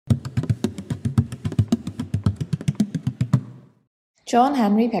John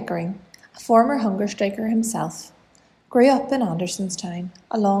Henry Pickering, a former hunger striker himself, grew up in Andersonstown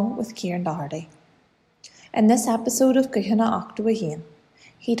along with Kieran Doherty. In this episode of Guhana Octawahin,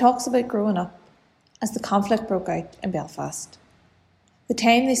 he talks about growing up as the conflict broke out in Belfast, the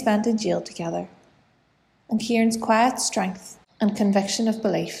time they spent in jail together, and Kieran's quiet strength and conviction of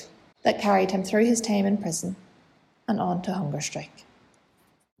belief that carried him through his time in prison and on to hunger strike.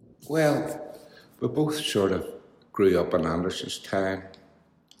 Well, we both sort of grew up in Andersonstown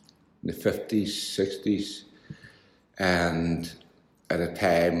in the 50s, 60s, and at a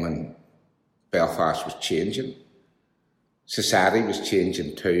time when Belfast was changing. Society was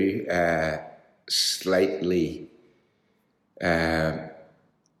changing too, slightly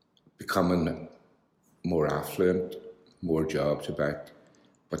becoming more affluent, more jobs about,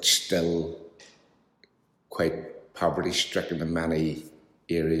 but still quite poverty-stricken in many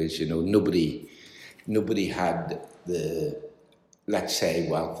areas. You know, nobody had the, let's say,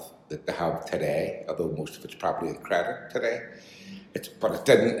 wealth that they have today, although most of it's probably in credit today. But it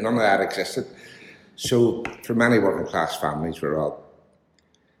didn't, none of that existed. So for many working class families, we're all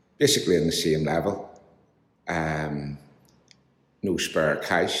basically in the same level. No spare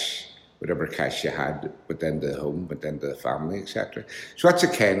cash, whatever cash you had within the home, within the family, etc. So that's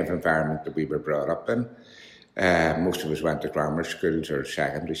the kind of environment that we were brought up in. Most of us went to grammar schools or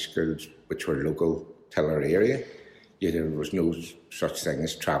secondary schools, which were local to our area. You know, there was no such thing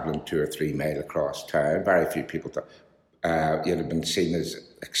as travelling 2 or 3 miles across town. Very few people you'd have been seen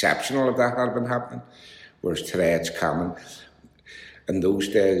as exceptional if that had been happening, whereas today it's common. In those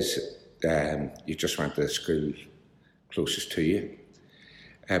days, you just went to the school closest to you.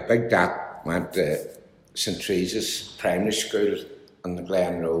 Big Dad went to St Teresa's Primary School on the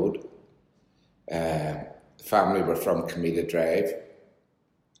Glen Road. The family were from Comida Drive,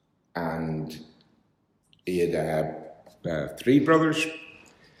 and he had 3 brothers,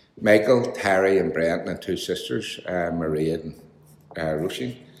 Michael, Terry and Brent, and 2 sisters, Maria and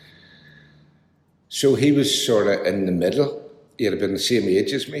Roisin. So he was sort of in the middle. He had been the same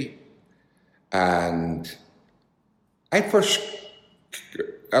age as me. And a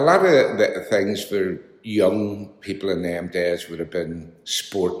lot of the things for young people in them days would have been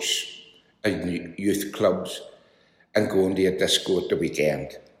sports and youth clubs and going to a disco at the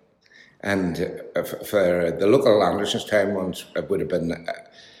weekend. And for the local Andersonstown ones, it would have been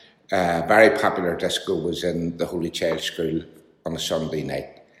a very popular disco was in the Holy Child School on a Sunday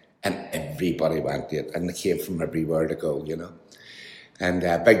night. And everybody went to it, and they came from everywhere to go, you know. And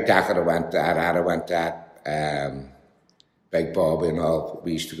Big Dackett went to that, Ada went to that, Big Bobby and all,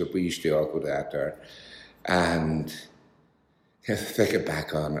 we used to all go to that there. And thinking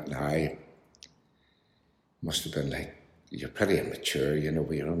back on it now, must have been like, you're pretty immature, you know,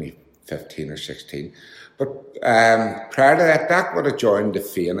 we were only 15 or 16. But prior to that, Dak would have joined the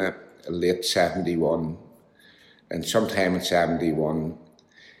Fianna late 71, and sometime in 71,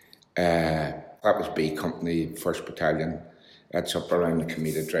 that was B Company, 1st Battalion. That's up around the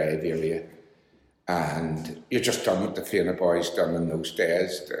Comida Drive area. And you're just done what the Fianna boys done in those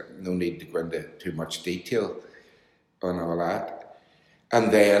days. No need to go into too much detail on all that.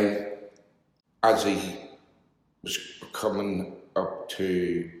 And then, as he was coming up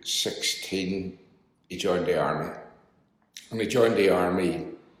to 16, he joined the army. And he joined the army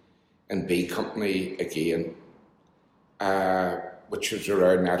in B Company again, which was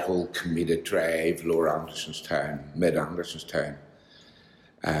around that whole Comida Drive, Lower Andersonstown, Mid Andersonstown.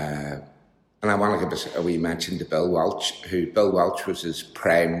 And I want to give a wee mention to Bill Welch, Bill Welch was his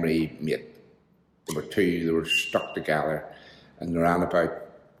primary mate. They were stuck together, and they ran about,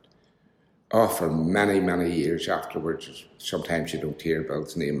 for many, many years afterwards. Sometimes you don't hear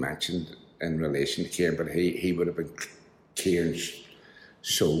Bill's name mentioned in relation to Kieran, but he would have been Kieran's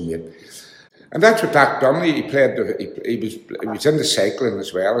soulmate. And that's what Dak done. He was into cycling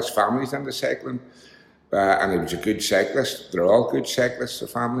as well. His family's into cycling, and he was a good cyclist. They're all good cyclists, the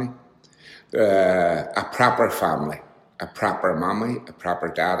family. A proper family, a proper mummy, a proper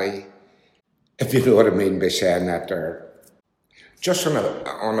daddy. If you know what I mean by saying that, they're just on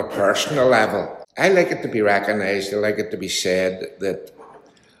a personal level. I like it to be recognised. I like it to be said that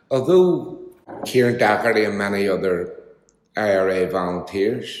although Kieran Doherty and many other IRA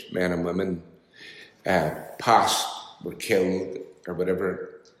volunteers, men and women, passed, were killed or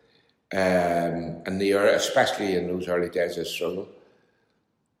whatever, and especially in those early days of struggle,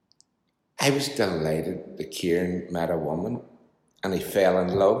 I was delighted that Kieran met a woman and he fell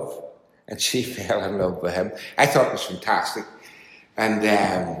in love and she fell in love with him. I thought it was fantastic. And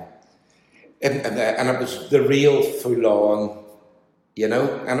it was the real full on, you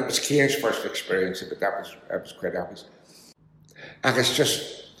know, and it was Kieran's first experience of it. That was quite obvious. And it's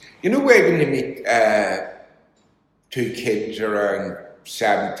just, you know, when you meet two kids around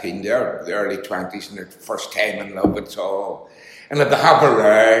 17, they're the early 20s and their first time in love, it's all, and if they have a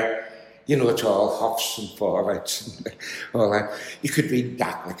row, you know, it's all huffs and fallouts and all that. You could read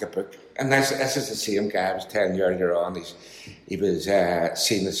that like a book. And this is the same guy I was telling you earlier on. He was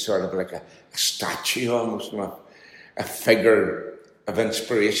seen as sort of like a statue almost, a figure of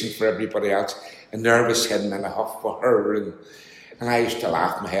inspiration for everybody else. And there was him in a huff for her. And I used to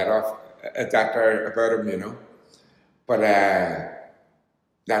laugh my head off at that about him, you know. But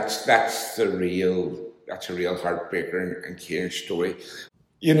that's a real heartbreaker in Kieran's story.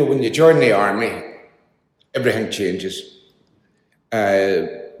 You know, when you join the army, everything changes.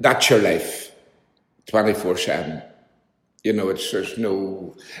 That's your life, 24/7. You know, there's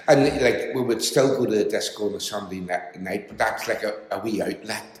no, and like we would still go to the disco on a Sunday night, but that's like a wee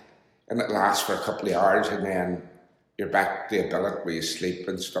outlet, and it lasts for a couple of hours, and then you're back to the billet where you sleep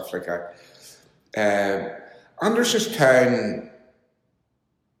and stuff like that. Andersonstown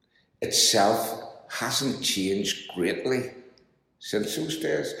itself hasn't changed greatly since those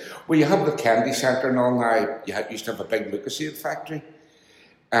days. Well, you have the candy centre and all now. Used to have a big Lucasade factory,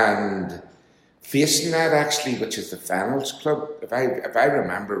 and facing that actually, which is the Fennels Club, if I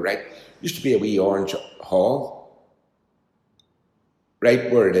remember right, used to be a wee orange hall, right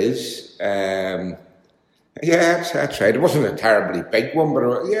where it is. Yeah, that's right. It wasn't a terribly big one, but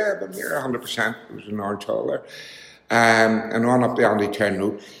but near 100%. It was an orange hall there, and on up the Andersonstown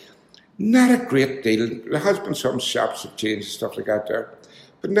Road. Not a great deal. There has been some shops have changed and stuff like that there,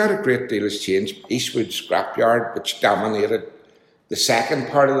 but not a great deal has changed. Eastwood Scrapyard, which dominated the second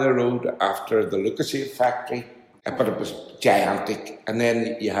part of the road after the Lucasade factory, but it was gigantic. And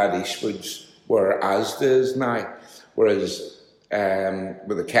then you had Eastwood's where Asda is now, whereas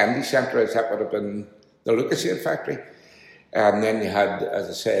with the candy centre, that would have been the Lucasade factory. And then you had, as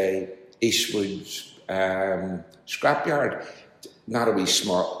I say, Eastwood's Scrapyard, not a wee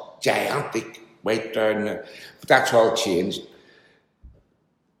small, gigantic, right down there. But that's all changed.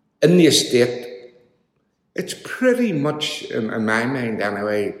 In the estate, it's pretty much, in my mind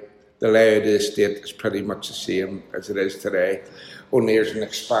anyway, the layout of the estate is pretty much the same as it is today. Only there's an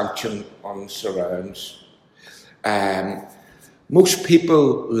expansion on surrounds. Most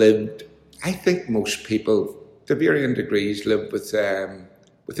people lived, I think most people, to varying degrees, lived within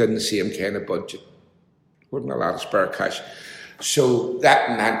the same kind of budget. Wasn't a lot of spare cash. So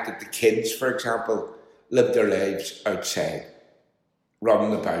that meant that the kids, for example, lived their lives outside,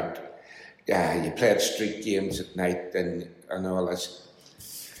 running about. You played street games at night and all this.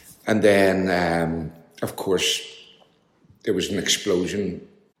 And then, of course, there was an explosion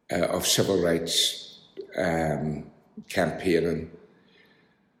of civil rights campaigning,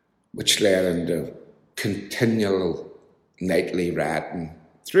 which led into continual nightly rioting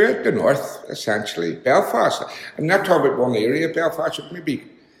throughout the north, essentially. Belfast, I'm not talking about one area of Belfast, but maybe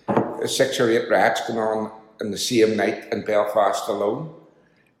 6 or 8 riots going on in the same night in Belfast alone.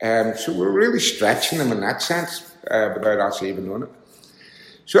 So we're really stretching them in that sense, without us even knowing it.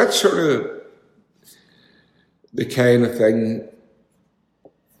 So that's sort of the kind of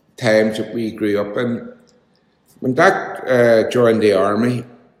times that we grew up in. When Dad joined the army,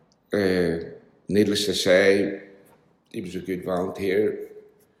 needless to say, he was a good volunteer,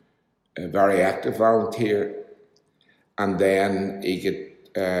 a very active volunteer, and then he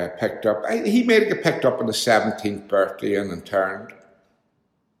get picked up. He made it get picked up on his 17th birthday and interned.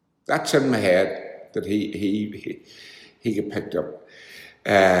 That's in my head that he got picked up.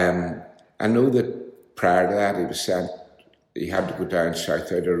 I know that prior to that he had to go down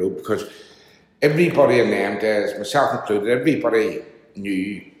south out of the road because everybody in them days, myself included, everybody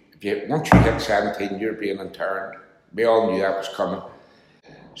knew once you hit 17 you're being interned. We all knew that was coming.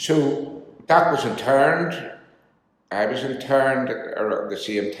 So Doc was interned. I was interned at the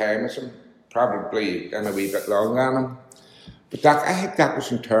same time as him, probably in a wee bit longer than him. But I think Doc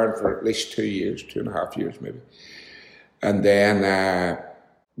was interned for at least 2 years, 2.5 years maybe. And then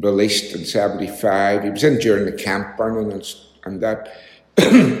released in 75. He was in during the camp burning and that.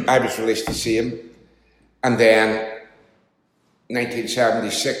 I was released to see him. And then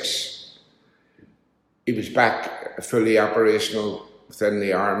 1976, he was back fully operational within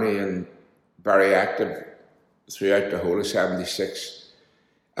the army and very active throughout the whole of 76.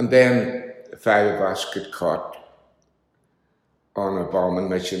 And then the 5 of us got caught on a bombing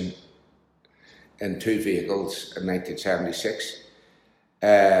mission in 2 vehicles in 1976. We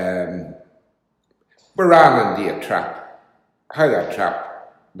ran into a trap. How that trap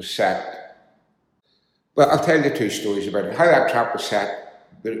was set. Well, I'll tell you 2 stories about it. How that trap was set.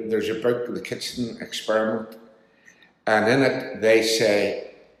 There's a book, The Kitchen Experiment, And in it, they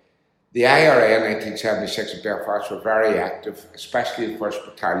say the IRA in 1976 in Belfast were very active, especially the 1st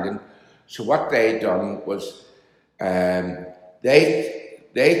Battalion. So what they done was they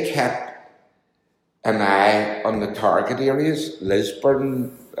kept an eye on the target areas,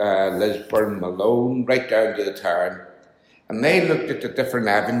 Lisburn, Malone, right down to the town. And they looked at the different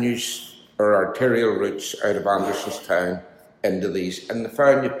avenues or arterial routes out of Andersonstown into these, and they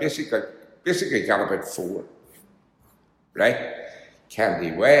found you basically got about 4, right?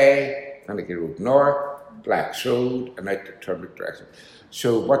 Candy Way, Kennedy Road North, Blacks Road, and out to Turnbuck direction.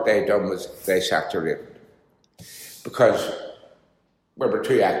 So what they done was they saturated because we were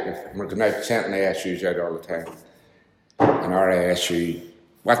too active. We were going out sending ASUs out all the time. And our ASU,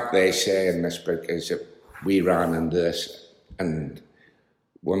 what they say in this book is that we ran into this, and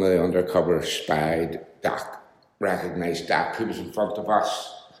one of the undercover spied Doc, recognised Doc, who was in front of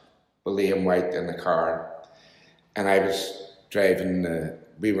us with Liam White in the car. And I was driving,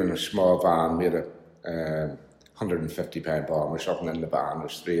 we were in a small van, we had a 150-pound bomb or something in the van. There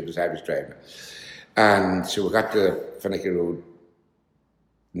was 3 of us, I was driving it. And so we got to Finicky Road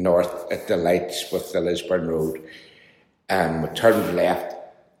North at the lights with the Lisburn Road, and we turned left,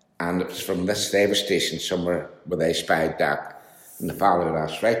 and it was from this Davis station somewhere where they spied Doc, and they followed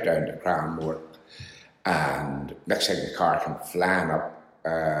us right down to Cranmore, and next thing the car came flying up,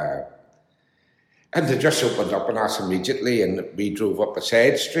 and they just opened up on us immediately, and we drove up a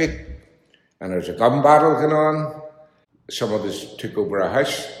side street, and there was a gun battle going on. Some of us took over a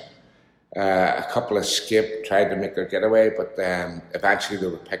house. A couple escaped, tried to make their getaway, but eventually they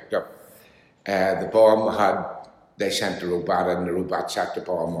were picked up. The bomb they sent the robot in, the robot set the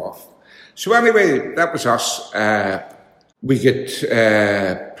bomb off. So anyway, that was us. We get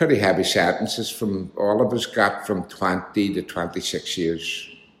pretty heavy sentences from all of us, got from 20 to 26 years.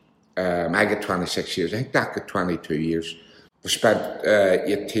 I get 26 years, I think that got 22 years. We spent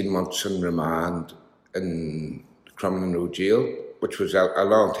 18 months in remand in Crumlin Road Jail, which was a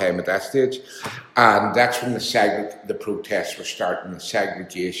long time at that stage. And that's when the protests were starting, the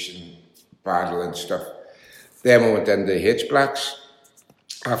segregation battle and stuff. Then we went into H-Blacks.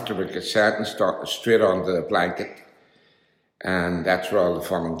 After we got sentenced, straight onto the blanket. And that's where all the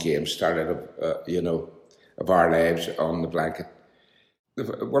fun and games started, of our lives on the blanket.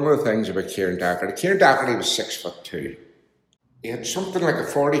 One of the things about Kieran Doherty was 6'2". He had something like a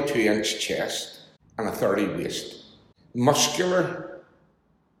 42-inch chest and a 30 waist. Muscular,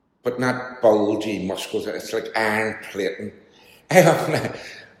 but not bulgy muscles. It's like iron plating. I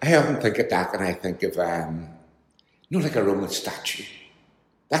often think of that, and I think of like a Roman statue.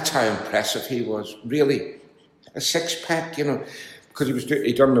 That's how impressive he was. Really, a 6-pack, because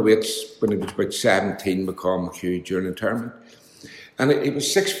he done the weights when he was about 17 with Colm McHugh during internment, and he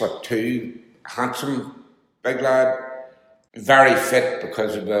was 6'2", handsome, big lad, very fit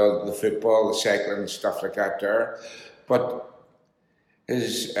because of the football, the cycling, and stuff like that there. But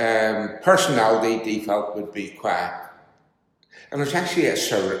his personality default would be quiet. And there's actually a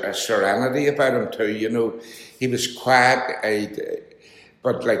serenity about him too, He was quiet,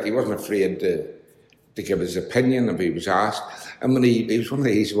 but like he wasn't afraid to give his opinion if he was asked. And when he was one of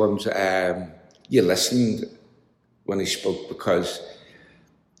these ones, you listened when he spoke, because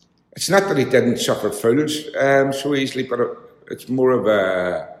it's not that he didn't suffer fools so easily, but it's more of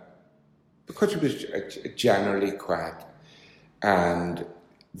because he was generally quiet and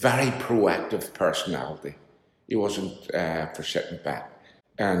very proactive personality. He wasn't for sitting back.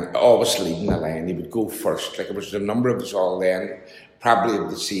 And always leading the line. He would go first. Like, there was a number of us all then, probably of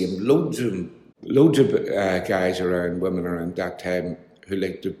the same. Loads of guys around, women around that time, who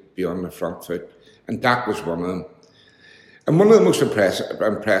liked to be on the front foot. And Doc was one of them. And one of the most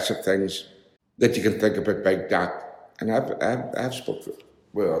impressive things that you can think about Big Doc, and I've spoken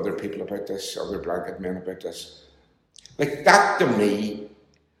with other people about this, other blanket men about this. Like, that to me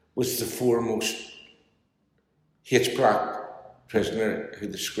was the foremost H-Block prisoner who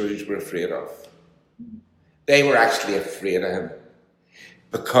the Screws were afraid of. They were actually afraid of him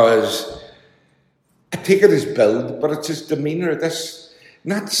because, I take it his build, but it's his demeanour. I don't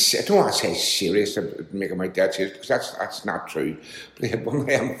want to say serious, I'm making my dead serious, because that's not true. But he had one of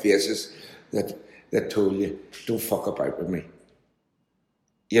them faces that told you, don't fuck about with me.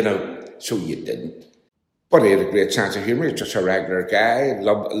 So you didn't. But he had a great sense of humour. He's just a regular guy,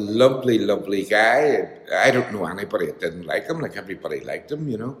 lovely guy. I don't know anybody that didn't like him. Like, everybody liked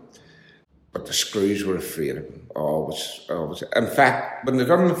him, But the Screws were afraid of him, always. In fact, when they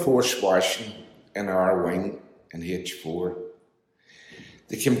done the force washing in our wing in H4,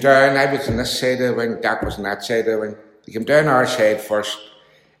 they came down. I was on this side of the wing, Doc was on that side of the wing. They came down our side first,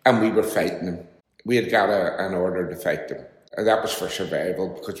 and we were fighting them. we had got an order to fight them. And that was for survival,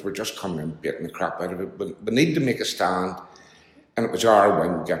 because we're just coming in beating the crap out of it. We need to make a stand, and it was our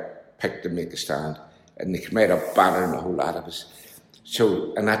wing got picked to make a stand, and they came out up battering the whole lot of us.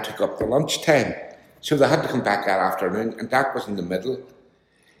 So, and that took up the lunchtime. So they had to come back that afternoon, and Dak was in the middle,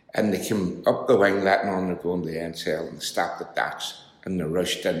 and they came up the wing letting on they're going to the end cell, and they stopped at Dak's, and they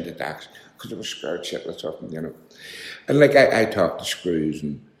rushed into Dak's, because they were scared shitless of them, you know. And like I talked to Screws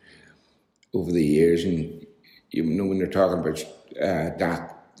and over the years, and you know, when they're talking about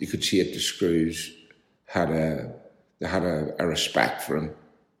Dak, you could see it, the Screws had a respect for him,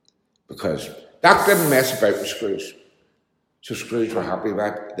 because Dak didn't mess about with Screws. So Screws were happy with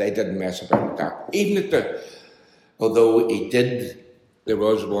that. They didn't mess about with Dak. Even although he did, there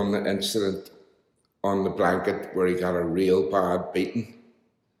was one incident on the blanket where he got a real bad beating,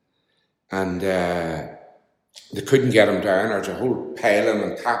 and they couldn't get him down. There's a whole piling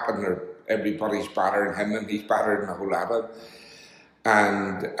and tapping, or everybody's battering him, and he's battering a whole lot of them.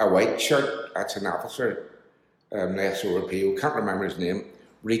 And a white shirt, that's an officer, the SORPO, can't remember his name,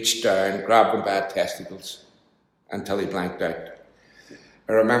 reached down, grabbed him by the testicles until he blanked out.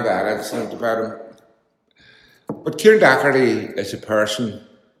 I remember that incident about him. But Kieran Doherty is a person,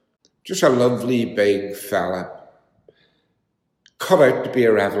 just a lovely big fella, cut out to be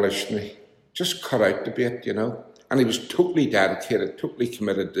a revolutionary, just cut out to be it, you know. And he was totally dedicated, totally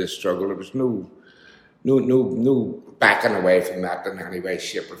committed to the struggle. There was no backing away from that in any way,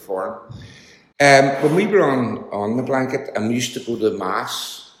 shape or form. When we were on the blanket, and we used to go to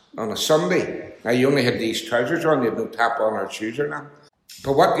Mass on a Sunday. Now, you only had these trousers on, you had no tap on or shoes or nothing.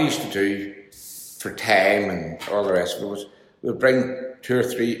 But what they used to do for time and all the rest of it was we'd bring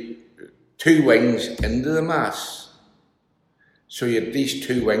two wings into the Mass. So you had these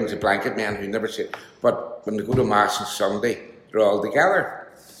two wings of blanket men who never said, but when they go to Mass on Sunday, they're all together.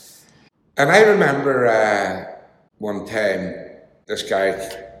 And I remember one time, this guy,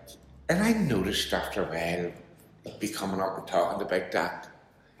 and I noticed after a while, he'd be coming up and talking about that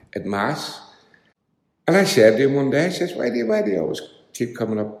at Mass. And I said to him one day, I says, why do you always keep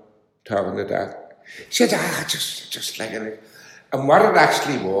coming up talking to that? He said, just like it. And what it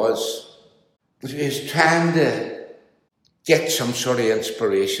actually was he was trying to get some sort of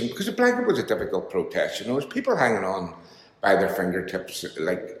inspiration, because the blanket was a difficult protest, you know, it was people hanging on by their fingertips,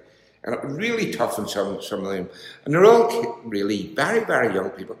 like, and it was really tough on some of them. And they're all really very, very young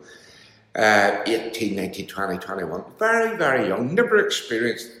people, 18, 19, 20, 21, very, very young, never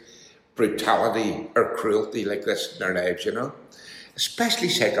experienced brutality or cruelty like this in their lives, you know, especially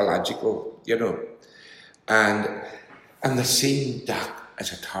psychological, you know. And they seen that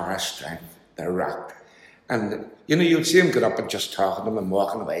as a tower of strength, their rock. And, you know, you'd see them get up and just talking to them and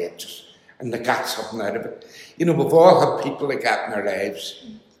walking away, and they got something out of it. You know, we've all had people like that in our lives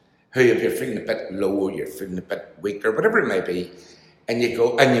who, if you're feeling a bit low or you're feeling a bit weak or whatever it may be, and you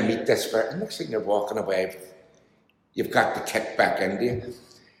go and you meet this person, and next thing you're walking away, you've got the kick back into you.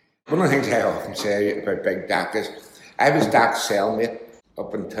 One of the things I often say about Big Dak is, I was Dak's cellmate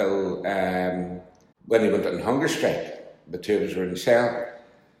up until when he went on hunger strike. The two of us were in the cell.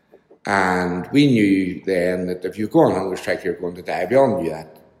 And we knew then that if you go on hunger strike, you're going to die. We all knew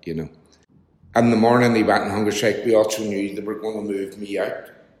that, you know. And the morning he went on hunger strike, we also knew they were going to move me out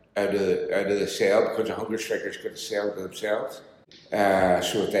of the cell, because the hunger strikers got a cell to themselves,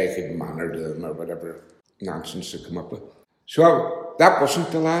 so that they could manage them or whatever nonsense they come up with. So that wasn't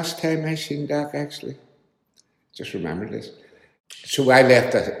the last time I seen Dak, actually. Just remember this. So I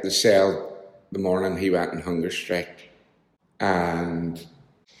left the cell the morning he went on hunger strike, and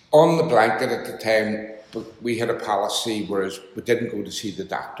on the blanket at the time, we had a policy whereas we didn't go to see the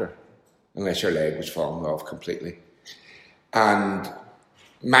doctor unless your leg was falling off completely. And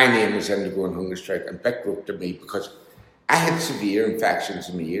my name was in to go on hunger strike, and Vic wrote to me because I had severe infections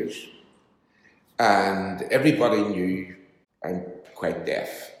in my ears, and everybody knew I'm quite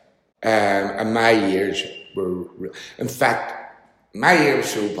deaf. And my ears were, in fact, my ear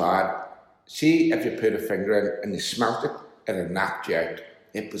was so bad, see if you put a finger in and you smelt it, it knocked you out.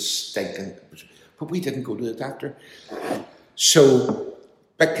 It was stinking. But we didn't go to the doctor. So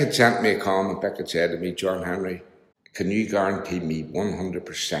Vic had sent me a call, and Vic had said to me, John Henry, can you guarantee me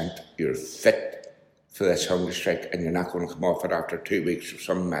 100% you're fit for this hunger strike and you're not going to come off it after 2 weeks or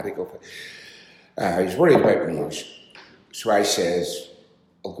some medical thing? He was worried about me. So I says,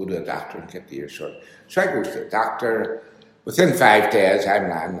 I'll go to the doctor and get the ear sorted. So I go to the doctor. Within 5 days, I'm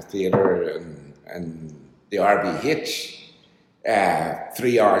lying in the theatre and the RBH.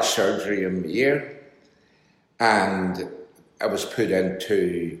 3-hour surgery in my ear, and I was put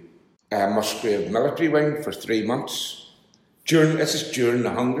into Musgrave military wing for 3 months. This is during the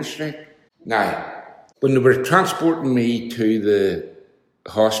hunger strike. Now, when they were transporting me to the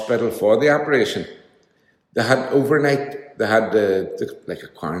hospital for the operation, they had overnight, they had like a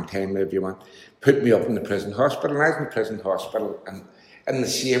quarantine, if you want, put me up in the prison hospital. And I was in the prison hospital, and in the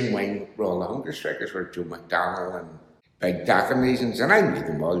same wing were all the hunger strikers, were Joe McDonnell and Big Dac and these, and I knew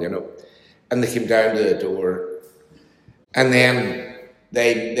them all, you know. And they came down to the door, and then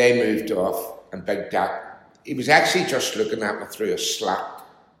they moved off, and Big Dac, he was actually just looking at me through a slat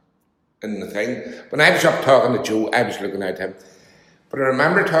in the thing. When I was up talking to Joe, I was looking at him. But I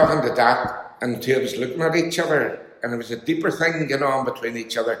remember talking to Dac, and the two of us looking at each other, and there was a deeper thing going on between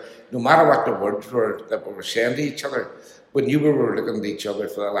each other, no matter what the words were that we were saying to each other. We knew we were looking at each other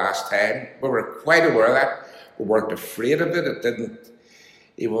for the last time. We were quite aware of that. We weren't afraid of it.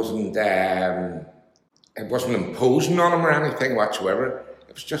 It wasn't imposing on him or anything whatsoever.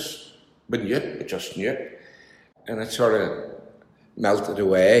 It was just, we knew it, we just knew it. And it sort of melted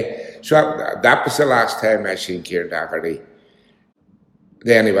away. So that was the last time I seen Kieran Doherty.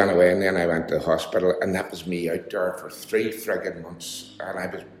 Then he went away, and then I went to the hospital, and that was me out there for 3 friggin' months, and I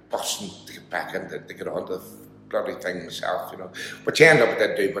was busting to get back into to get onto the bloody thing myself, you know. Which I ended up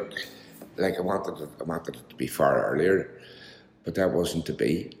did do, but like I wanted it to be far earlier, but that wasn't to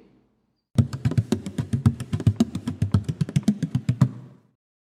be.